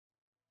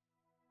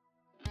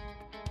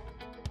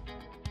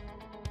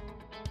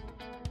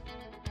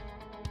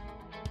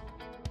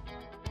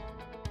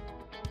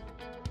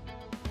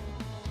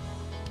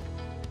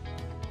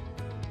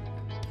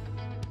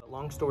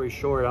Long story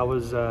short, I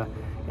was at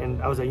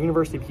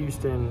University of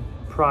Houston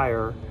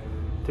prior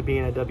to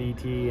being at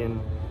WT,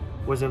 and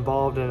was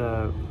involved in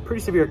a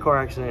pretty severe car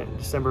accident in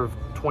December of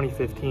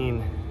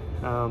 2015.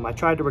 I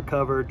tried to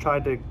recover,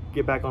 tried to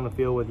get back on the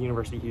field with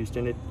University of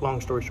Houston.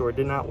 Long story short,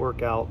 did not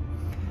work out.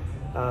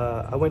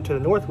 I went to the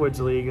Northwoods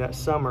League that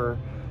summer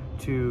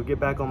to get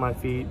back on my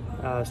feet,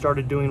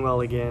 started doing well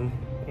again,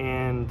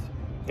 and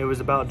it was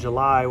about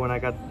July when I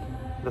got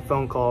the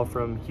phone call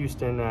from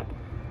Houston that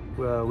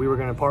we were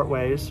going to part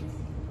ways.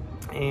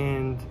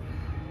 And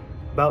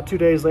about 2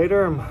 days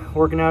later, I'm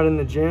working out in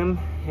the gym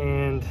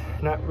and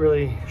not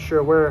really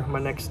sure where my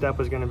next step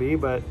was going to be,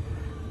 but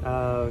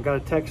got a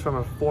text from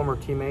a former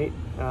teammate,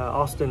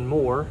 Austin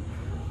Moore,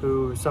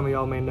 who some of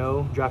y'all may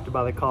know, drafted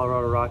by the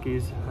Colorado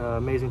Rockies.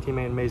 Amazing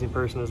teammate, amazing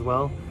person as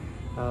well.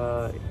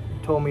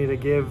 Told me to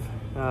give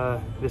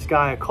this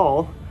guy a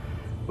call,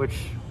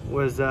 which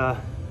was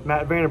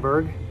Matt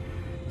Vandenberg.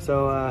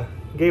 So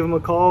gave him a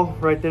call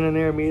right then and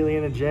there, immediately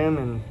in the gym,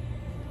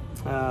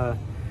 and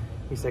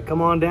he said,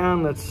 "Come on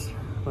down, let's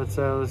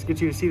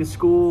get you to see the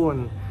school,"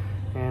 and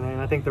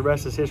I think the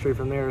rest is history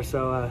from there.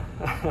 So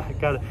I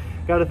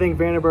gotta thank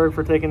Vandenberg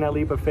for taking that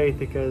leap of faith,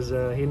 because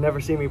he'd never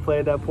seen me play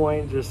at that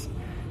point. Just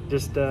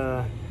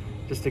a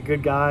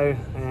good guy,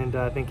 and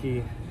I think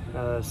he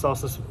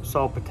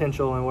saw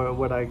potential in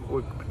what I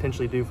would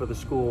potentially do for the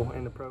school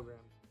and the program.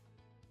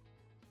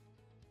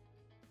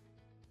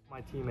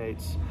 My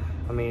teammates,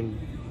 I mean,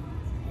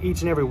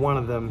 each and every one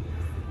of them,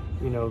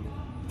 you know,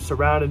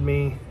 surrounded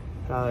me,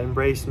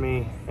 embraced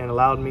me, and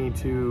allowed me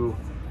to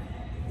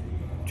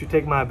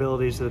take my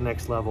abilities to the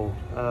next level.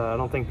 I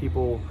don't think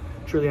people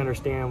truly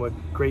understand what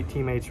great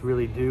teammates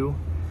really do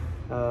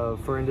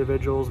for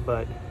individuals,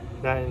 but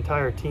that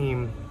entire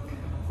team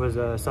was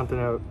something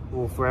that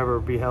will forever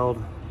be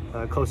held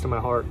close to my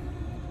heart.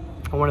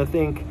 I want to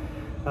thank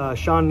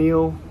Sean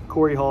Neal,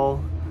 Corey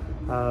Hall,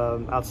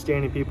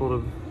 outstanding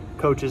people,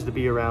 coaches to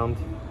be around.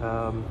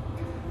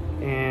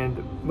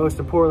 And most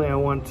importantly, I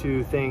want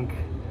to thank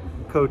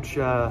Coach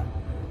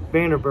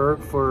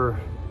Vandenberg for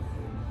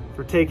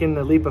taking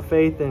the leap of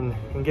faith and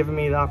giving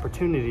me the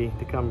opportunity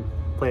to come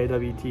play at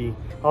WT.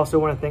 Also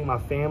want to thank my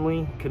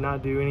family. Could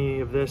not do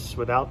any of this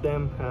without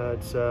them.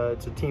 It's a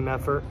team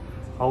effort,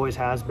 always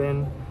has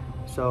been.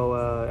 So,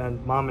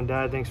 and Mom and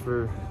Dad, thanks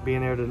for being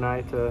there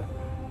tonight to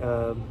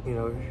you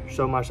know,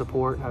 show my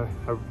support.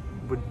 I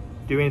would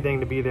do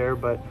anything to be there,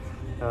 but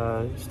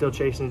still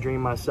chasing the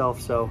dream myself.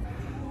 So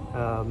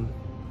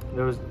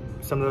there was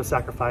some of those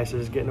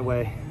sacrifices getting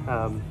away.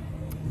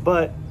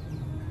 But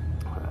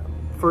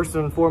first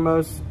and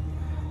foremost,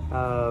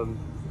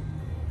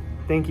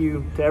 thank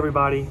you to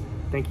everybody.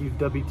 Thank you,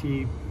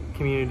 WT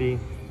community,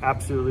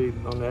 absolutely,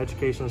 on the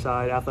education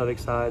side, athletic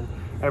side,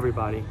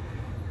 everybody.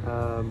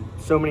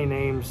 So many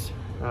names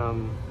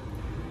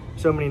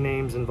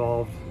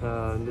involved.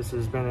 This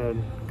has been a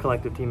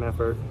collective team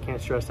effort.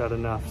 Can't stress that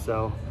enough.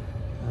 So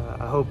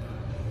I hope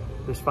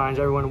this finds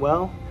everyone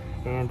well.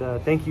 And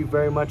thank you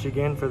very much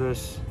again for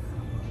this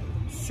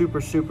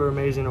super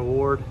amazing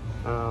award.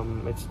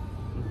 It's a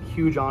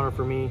huge honor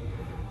for me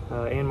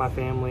and my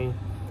family.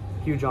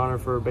 Huge honor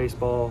for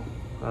baseball,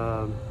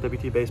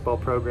 WT baseball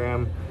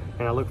program,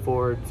 and I look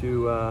forward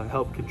to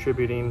help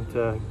contributing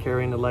to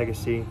carrying the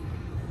legacy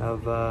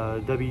of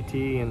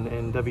WT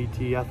and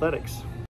WT athletics.